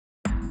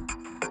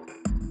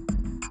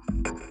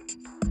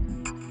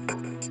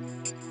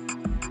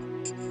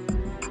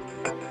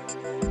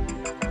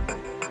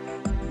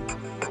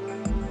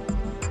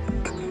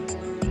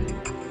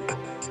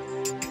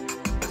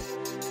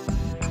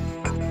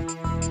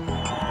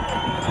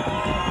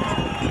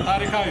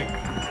ታሪካዊ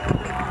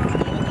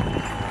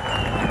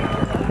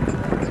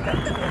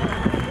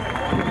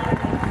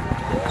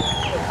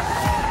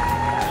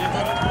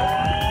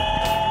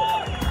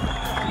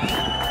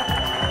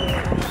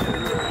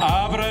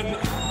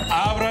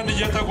አብረን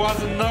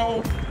እየተጓዝን ነው።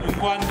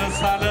 እንኳን ደስ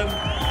አለን፣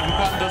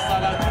 እንኳን ደስ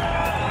አላችሁ።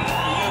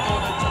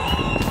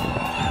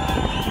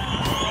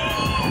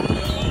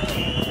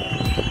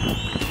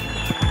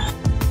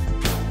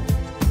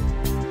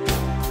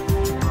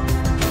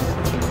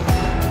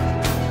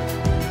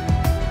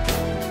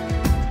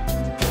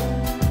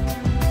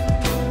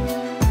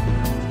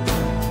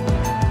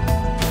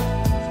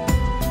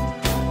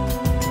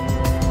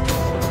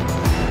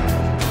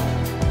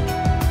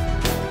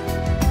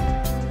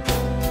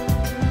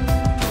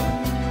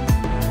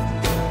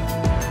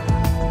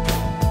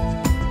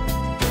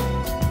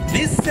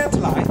 This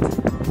satellite,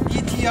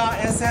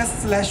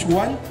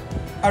 ETRSS-1,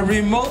 a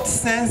remote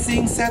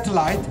sensing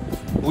satellite,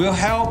 will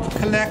help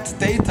collect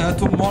data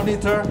to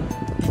monitor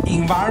the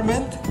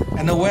environment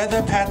and the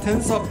weather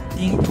patterns of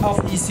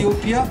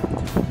Ethiopia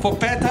for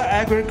better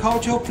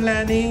agricultural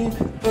planning,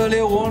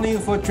 early warning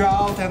for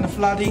drought and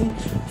flooding,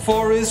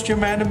 forest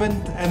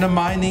management and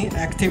mining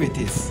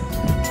activities.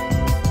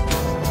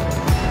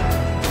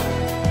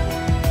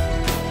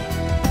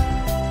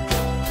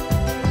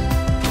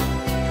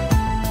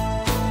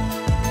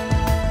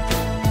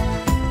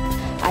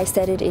 I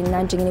studied in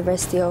Nanjing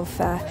University of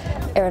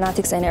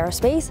Aeronautics and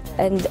Aerospace,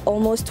 and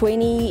almost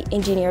 20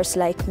 engineers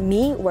like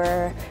me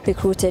were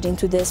recruited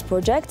into this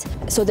project.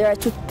 So there are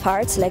two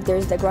parts, like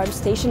there's the ground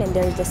station and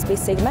there's the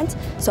space segment.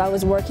 So I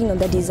was working on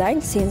the design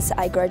since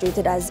I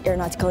graduated as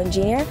aeronautical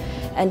engineer,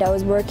 and I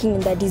was working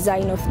on the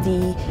design of the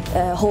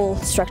whole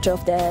structure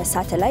of the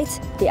satellite,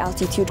 the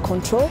altitude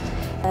control.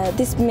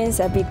 This means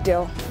a big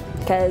deal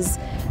because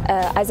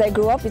as I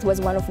grew up, it was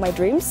one of my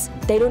dreams.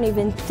 They don't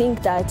even think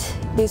that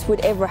this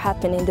would ever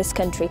happen in this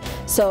country.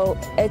 So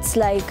it's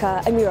like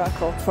a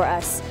miracle for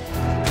us.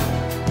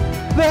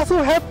 They are so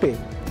happy,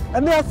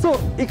 and they are so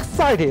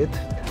excited,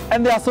 and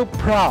they are so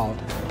proud,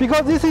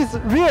 because this is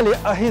really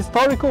a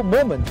historical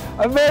moment,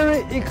 a very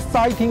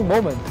exciting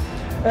moment.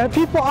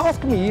 People ask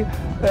me,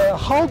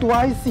 how do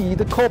I see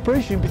the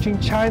cooperation between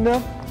China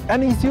and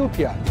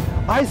Ethiopia?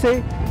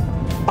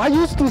 I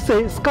used to say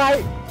sky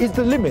is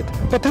the limit,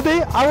 but today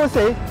I will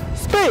say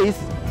space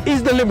is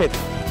the limit.